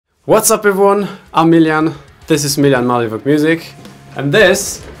What's up everyone, I'm Miljan, this is Miljan Malivok Music, and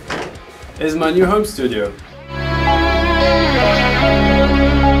this is my new home studio.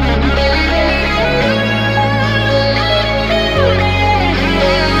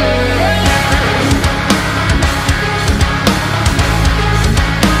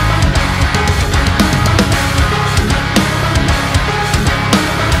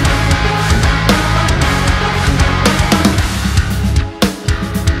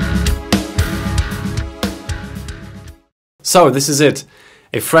 So this is it,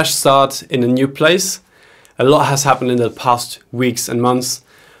 a fresh start in a new place. A lot has happened in the past weeks and months.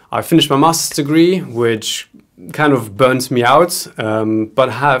 I finished my master's degree, which kind of burnt me out,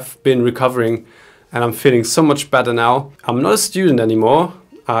 but have been recovering and I'm feeling so much better now. I'm not a student anymore.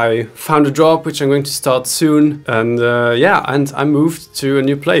 I found a job which I'm going to start soon, and and I moved to a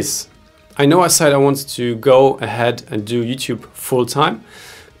new place. I know I said I wanted to go ahead and do YouTube full time,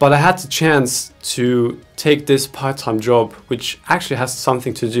 but I had the chance to take this part-time job, which actually has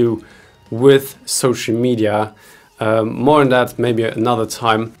something to do with social media. More on that maybe another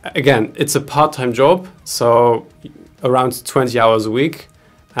time. Again, it's a part-time job, so around 20 hours a week.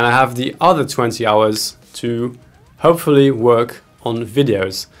 And I have the other 20 hours to hopefully work on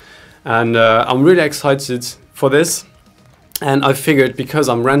videos. And I'm really excited for this. And I figured because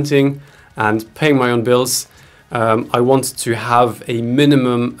I'm renting and paying my own bills, I want to have a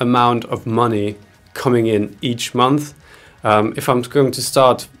minimum amount of money coming in each month. If I'm going to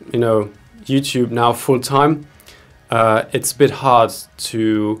start, YouTube now full time, it's a bit hard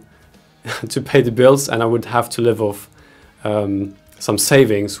to pay the bills, and I would have to live off some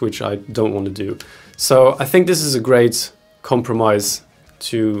savings, which I don't want to do. So I think this is a great compromise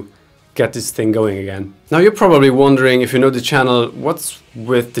to get this thing going again. Now you're probably wondering, if you know the channel, what's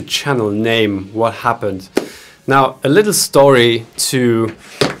with the channel name? What happened? Now, a little story to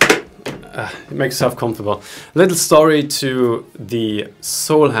make yourself comfortable. A little story to the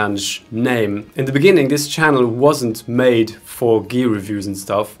Solhenge name. In the beginning, this channel wasn't made for gear reviews and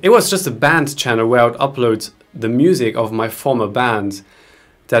stuff. It was just a band channel where I would upload the music of my former band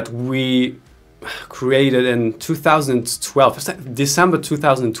that we created in 2012, December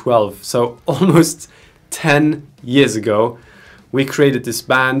 2012. So almost 10 years ago, we created this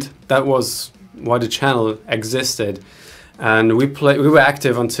band. That was why the channel existed, and we were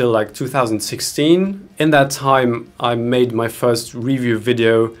active until like 2016. In that time I made my first review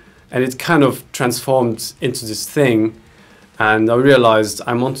video, and it kind of transformed into this thing, and I realized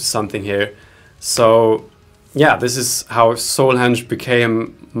I'm onto something here. So yeah, this is how Solhenge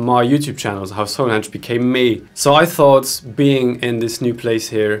became my YouTube channel, how Solhenge became me. So I thought, being in this new place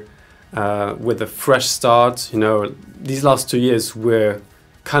here with a fresh start, these last 2 years were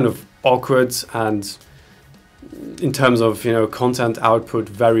kind of awkward, and in terms of content output,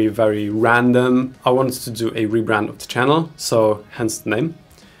 very, very random. I wanted to do a rebrand of the channel, so hence the name,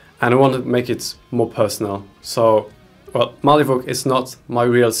 and I wanted to make it more personal. So, well, Malivok is not my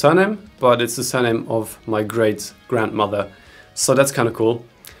real surname, but it's the surname of my great grandmother, so that's kind of cool.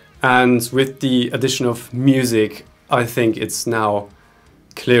 And with the addition of music, I think it's now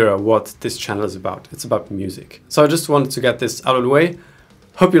clearer what this channel is about. It's about music. So I just wanted to get this out of the way.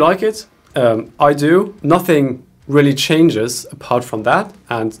 Hope you like it. I do. Nothing really changes apart from that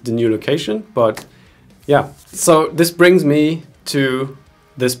and the new location, but yeah. So this brings me to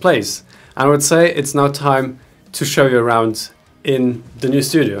this place. I would say it's now time to show you around in the new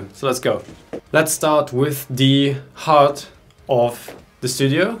studio. So let's go. Let's start with the heart of the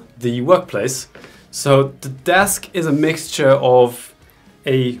studio, the workplace. So the desk is a mixture of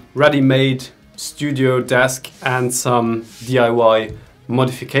a ready-made studio desk and some DIY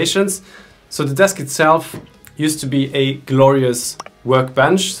modifications. So the desk itself used to be a glorious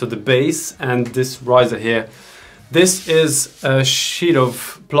workbench, so the base and this riser here. This is a sheet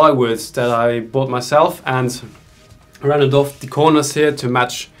of plywood that I bought myself and rounded off the corners here to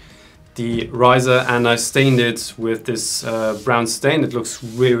match the riser, and I stained it with this brown stain. It looks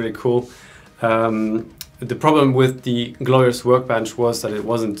really, really cool. The problem with the glorious workbench was that it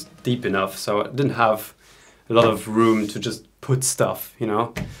wasn't deep enough, so I didn't have a lot of room to just put stuff,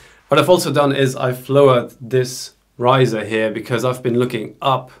 What I've also done is I've lowered this riser here because I've been looking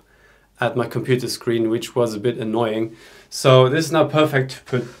up at my computer screen, which was a bit annoying. So this is now perfect to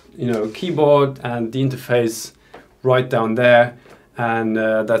put, keyboard and the interface right down there, and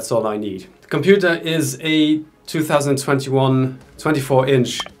that's all I need. The computer is a 2021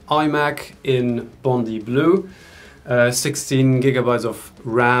 24-inch iMac in Bondi Blue, 16 gigabytes of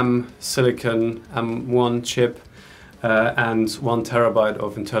RAM, silicon M1 chip, and 1 terabyte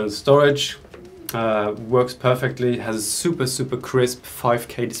of internal storage. works perfectly, has a super crisp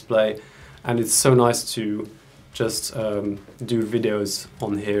 5K display, and it's so nice to just do videos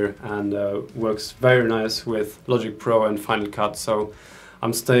on here, and works very nice with Logic Pro and Final Cut. So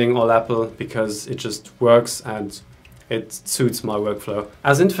I'm staying all Apple because it just works and it suits my workflow.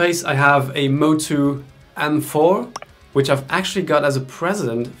 As interface, I have a Motu M4, which I've actually got as a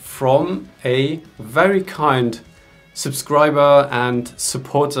present from a very kind subscriber and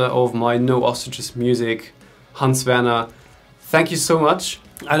supporter of my No Ostriches Music, Hans Werner. Thank you so much.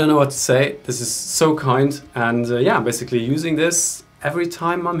 I don't know what to say. This is so kind, and yeah, basically using this every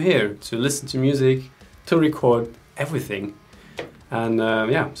time I'm here to listen to music, to record everything. And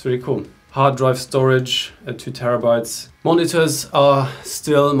yeah, it's really cool. Hard drive storage, 2 terabytes. Monitors are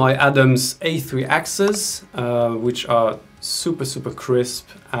still my Adams A3 Axis, which are super crisp,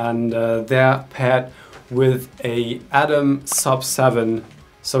 and they're paired with a Adam Sub 7,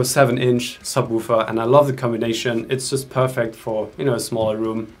 so 7-inch subwoofer, and I love the combination. It's just perfect for, you know, a smaller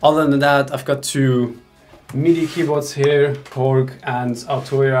room. Other than that, I've got 2 MIDI keyboards here, Korg and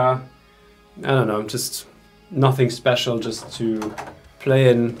Arturia. I don't know, just nothing special, just to play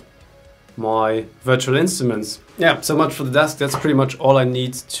in my virtual instruments. Yeah, so much for the desk. That's pretty much all I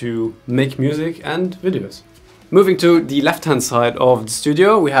need to make music and videos. Moving to the left-hand side of the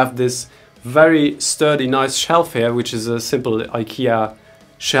studio, we have this very sturdy, nice shelf here, which is a simple IKEA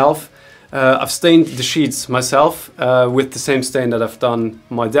shelf. I've stained the sheets myself with the same stain that I've done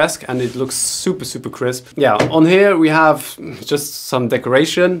my desk, and it looks super crisp. Yeah, on here we have just some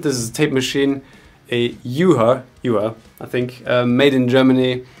decoration. This is a tape machine, a Neewer, I think, made in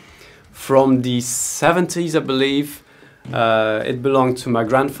Germany from the 70s, I believe. It belonged to my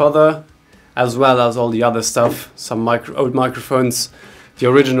grandfather, as well as all the other stuff, some old microphones, the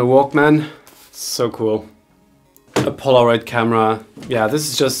original Walkman. So cool. A Polaroid camera. Yeah, this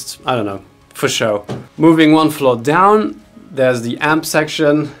is just, I don't know, for show. Moving one floor down, there's the amp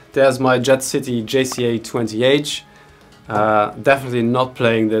section. There's my Jet City JCA 20H. Definitely not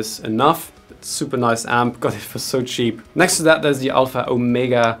playing this enough. Super nice amp, got it for so cheap. Next to that, there's the Alpha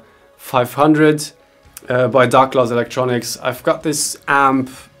Omega 500 by Dark Glass Electronics. I've got this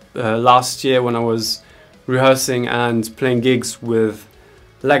amp last year when I was rehearsing and playing gigs with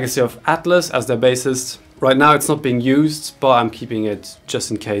Legacy of Atlas as their bassist. Right now it's not being used, but I'm keeping it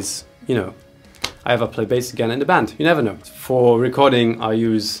just in case, you know, I ever play bass again in the band. You never know. For recording, I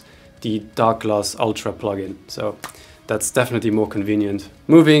use the Dark Glass Ultra plugin, so that's definitely more convenient.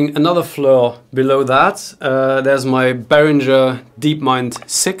 Moving another floor below that, there's my Behringer DeepMind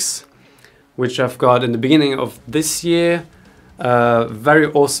 6, which I've got in the beginning of this year. Very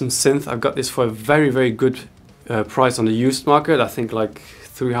awesome synth. I've got this for a very good price on the used market. I think like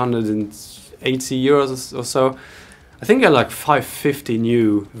 380 euros or so. I think they're like 550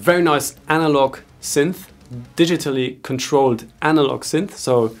 new. Very nice analog synth, digitally controlled analog synth.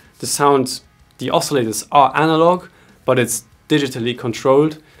 So the sound, the oscillators are analog, but it's digitally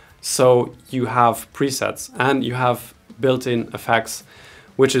controlled. So you have presets and you have built-in effects,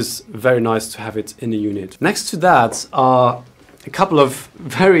 which is very nice to have it in the unit. Next to that are a couple of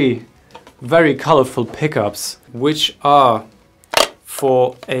very colorful pickups, which are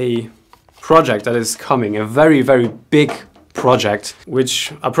for a project that is coming, a very big project,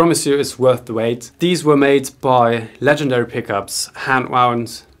 which I promise you is worth the wait. These were made by Legendary Pickups,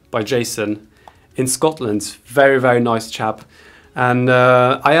 hand-wound by Jason in Scotland. Very nice chap. And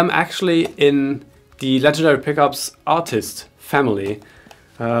I am actually in the Legendary Pickups artist family.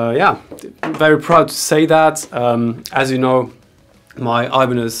 Yeah, very proud to say that. As you know, my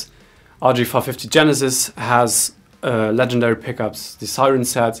Ibanez RG550 Genesis has Legendary Pickups, the Siren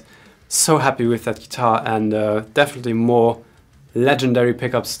set. So happy with that guitar, and definitely more Legendary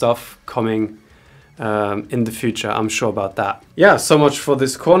Pickup stuff coming in the future, I'm sure about that. Yeah, so much for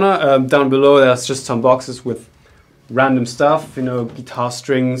this corner. Down below there's just some boxes with random stuff, you know, guitar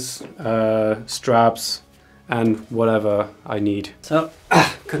strings, straps, and whatever I need. So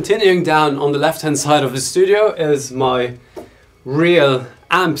continuing down on the left hand side of the studio is my real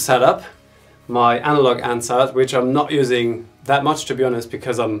amp setup, my analog amp setup, which I'm not using that much, to be honest,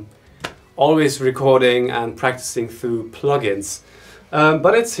 because I'm always recording and practicing through plugins.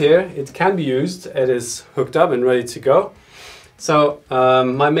 But it's here, it can be used, it is hooked up and ready to go. So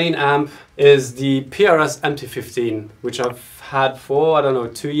my main amp is the PRS MT15, which I've had for, I don't know,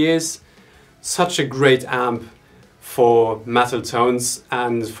 2 years. Such a great amp for metal tones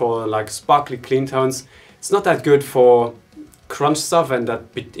and for like sparkly clean tones. It's not that good for crunch stuff and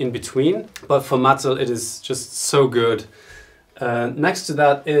that bit in between, but for metal it is just so good. Next to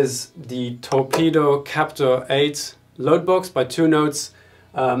that is the Torpedo Captor 8 load box by 2 Notes.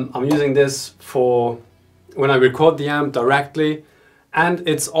 I'm using this for when I record the amp directly, and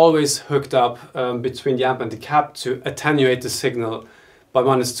it's always hooked up between the amp and the cab to attenuate the signal by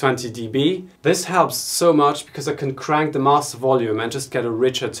 -20 dB. This helps so much because I can crank the master volume and just get a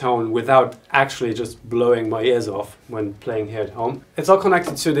richer tone without actually just blowing my ears off when playing here at home. It's all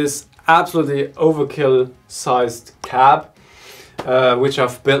connected to this absolutely overkill sized cab, which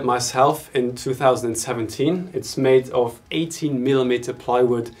I've built myself in 2017. It's made of 18mm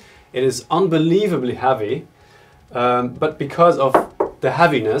plywood. It is unbelievably heavy, but because of the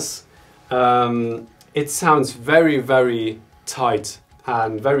heaviness, it sounds very, very tight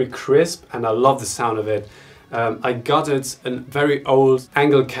and very crisp, and I love the sound of it. I got it a very old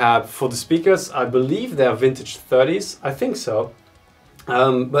angle cab for the speakers. I believe they're vintage 30s, I think so.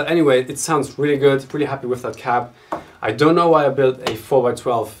 But anyway, it sounds really good, really happy with that cab. I don't know why I built a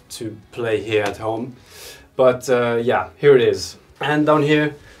 4x12 to play here at home, but yeah, here it is. And down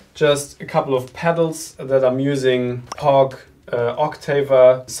here, just a couple of pedals that I'm using. Hog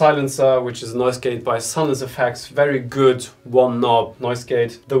Octaver silencer, which is a noise gate by Sunless Effects, very good one knob noise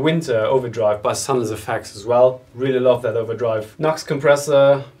gate. The Winter overdrive by Sunless Effects as well, really love that overdrive. Knox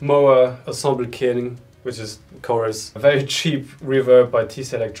compressor, Mower ensemble king, which is chorus, a very cheap reverb by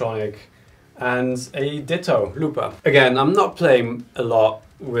TC Electronic, and a Ditto looper. Again, I'm not playing a lot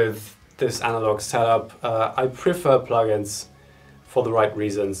with this analog setup. I prefer plugins for the right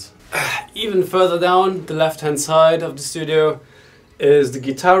reasons. Even further down the left hand side of the studio is the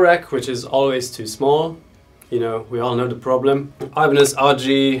guitar rack, which is always too small. You know, we all know the problem. Ibanez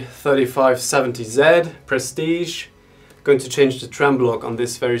RG3570Z Prestige. Going to change the trem block on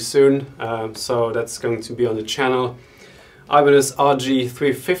this very soon, so that's going to be on the channel. Ibanez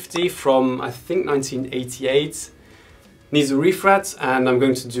RG350 from, I think, 1988. Needs a refret, and I'm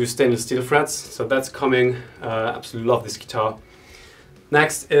going to do stainless steel frets, so that's coming. Absolutely love this guitar.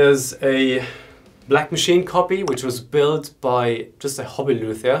 Next is a Black Machine copy, which was built by just a hobby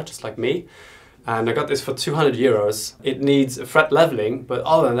luthier, just like me. And I got this for 200 euros. It needs a fret leveling, but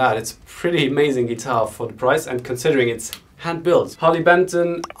other than that, it's a pretty amazing guitar for the price and considering it's hand-built. Harley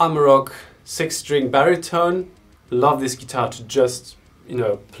Benton Amarok 6-string baritone. Love this guitar to just, you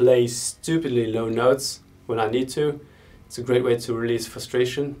know, play stupidly low notes when I need to. It's a great way to release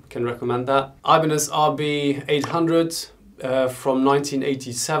frustration, can recommend that. Ibanez RB800 from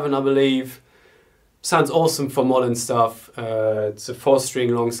 1987, I believe. Sounds awesome for modern stuff. It's a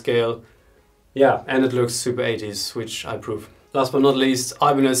 4-string long scale. Yeah, and it looks super 80s, which I approve. Last but not least,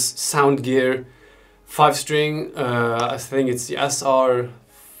 Ibanez Sound Gear 5-string. I think it's the SR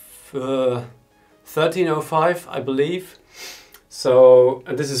 1305, I believe. So,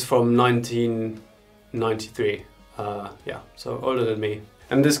 and this is from 1993. Yeah, so older than me.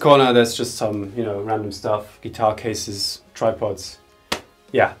 And in this corner, there's just some, you know, random stuff, guitar cases, tripods.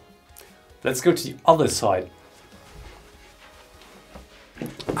 Yeah, let's go to the other side.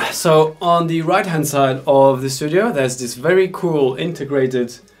 So on the right hand side of the studio, there's this very cool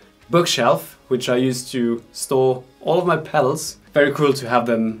integrated bookshelf, which I use to store all of my pedals. Very cool to have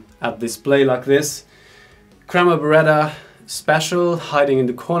them at display like this. Kramer Beretta Special hiding in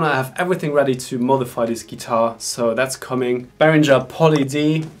the corner. I have everything ready to modify this guitar, so that's coming. Behringer Poly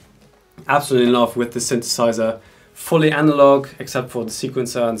D, absolutely in love with the synthesizer. Fully analog, except for the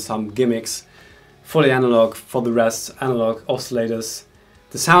sequencer and some gimmicks. Fully analog, for the rest, analog oscillators.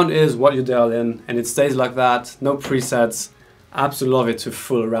 The sound is what you dial in, and it stays like that, no presets. Absolutely love it to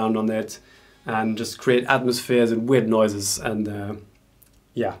fool around on it and just create atmospheres and weird noises, and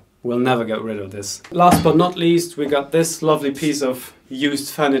yeah. We'll never get rid of this. Last but not least, we got this lovely piece of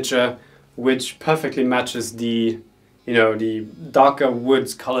used furniture, which perfectly matches the, you know, the darker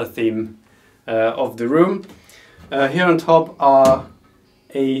woods color theme of the room. Here on top are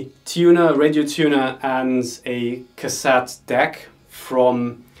a tuner, radio tuner, and a cassette deck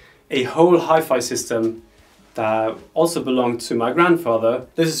from a whole hi-fi system that also belonged to my grandfather.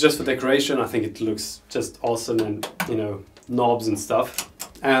 This is just for decoration. I think it looks just awesome, and, you know, knobs and stuff.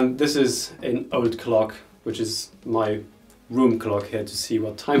 And this is an old clock, which is my room clock here to see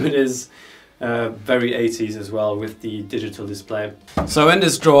what time it is. Very 80s as well with the digital display. So in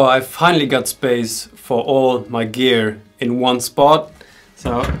this drawer I finally got space for all my gear in one spot.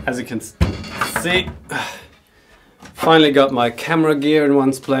 So as you can see, finally got my camera gear in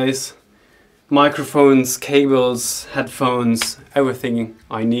one place. Microphones, cables, headphones, everything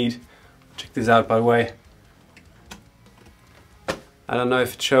I need. Check this out, by the way. I don't know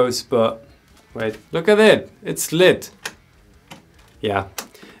if it shows, but wait, look at it, it's lit. Yeah,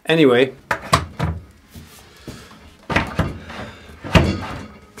 anyway.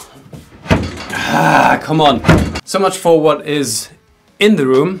 Come on. So much for what is in the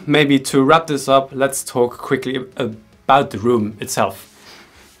room, maybe to wrap this up, let's talk quickly about the room itself.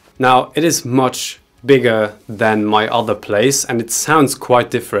 Now, it is much bigger than my other place, and it sounds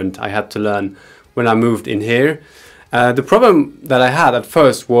quite different, I had to learn when I moved in here. The problem that I had at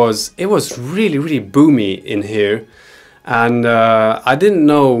first was it was really boomy in here, and I didn't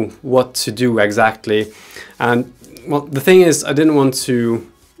know what to do exactly. And well, the thing is, I didn't want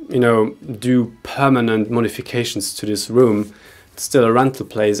to, you know, do permanent modifications to this room. It's still a rental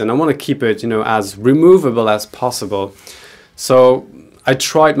place, and I want to keep it, you know, as removable as possible. So I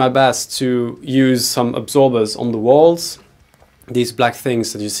tried my best to use some absorbers on the walls, these black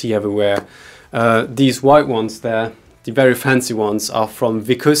things that you see everywhere. These white ones there, the very fancy ones, are from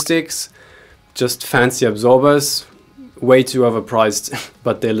Vicoustics, just fancy absorbers, way too overpriced,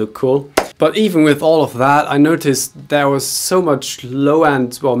 but they look cool. But even with all of that, I noticed there was so much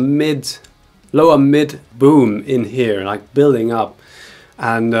low-end, well, lower mid boom in here, like building up.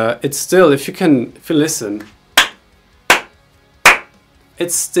 And it's still, if you listen,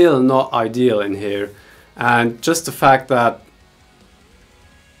 it's still not ideal in here. And just the fact that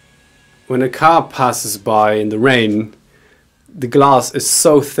when a car passes by in the rain, the glass is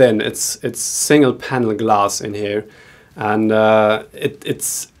so thin. It's single panel glass in here, and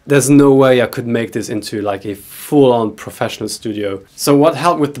there's no way I could make this into like a full-on professional studio. So what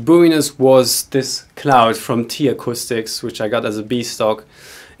helped with the boominess was this cloud from T-Acoustics, which I got as a B stock.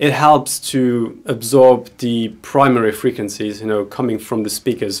 It helps to absorb the primary frequencies, you know, coming from the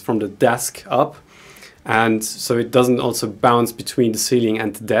speakers from the desk up, and so it doesn't also bounce between the ceiling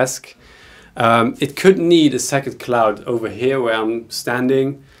and the desk. It could need a second cloud over here where I'm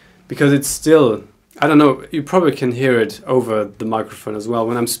standing, because it's still, I don't know, you probably can hear it over the microphone as well.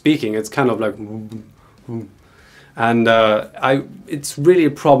 When I'm speaking, it's kind of like, and it's really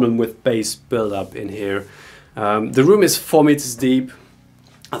a problem with bass buildup in here. The room is 4 meters deep,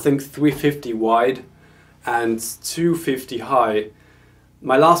 I think 350 wide and 250 high.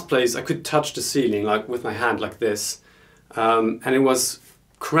 My last place, I could touch the ceiling like with my hand like this, and it was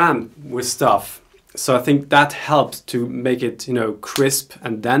cramped with stuff. So I think that helped to make it, you know, crisp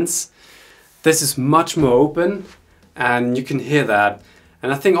and dense. This is much more open, and you can hear that.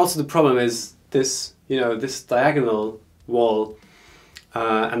 And I think also the problem is this, you know, this diagonal wall,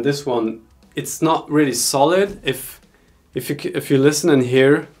 and this one, it's not really solid. If you listen and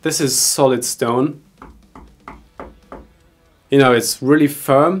hear, this is solid stone. You know, it's really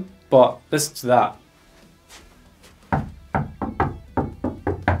firm, but listen to that.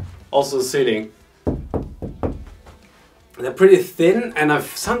 Also the ceiling. They're pretty thin, and I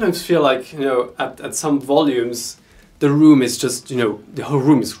sometimes feel like, you know, at some volumes, the room is just, you know, the whole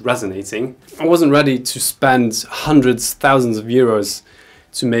room is resonating. I wasn't ready to spend hundreds, thousands of euros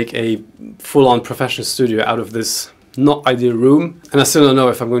to make a full-on professional studio out of this not ideal room. And I still don't know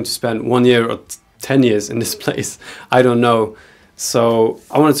if I'm going to spend 1 year or 10 years in this place. I don't know. So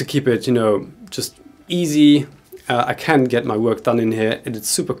I wanted to keep it, you know, just easy. I can get my work done in here, and it's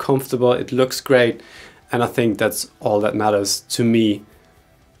super comfortable, it looks great, and I think that's all that matters to me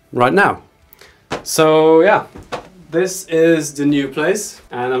right now. So yeah, this is the new place,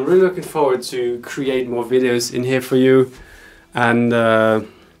 and I'm really looking forward to create more videos in here for you, and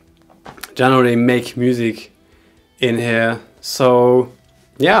generally make music in here. So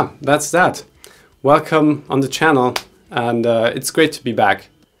yeah, that's that. Welcome on the channel, and it's great to be back.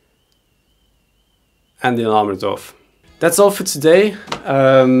 And the alarm is off. That's all for today.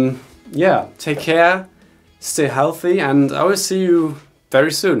 Yeah, take care, stay healthy, and I will see you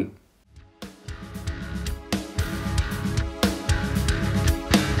very soon.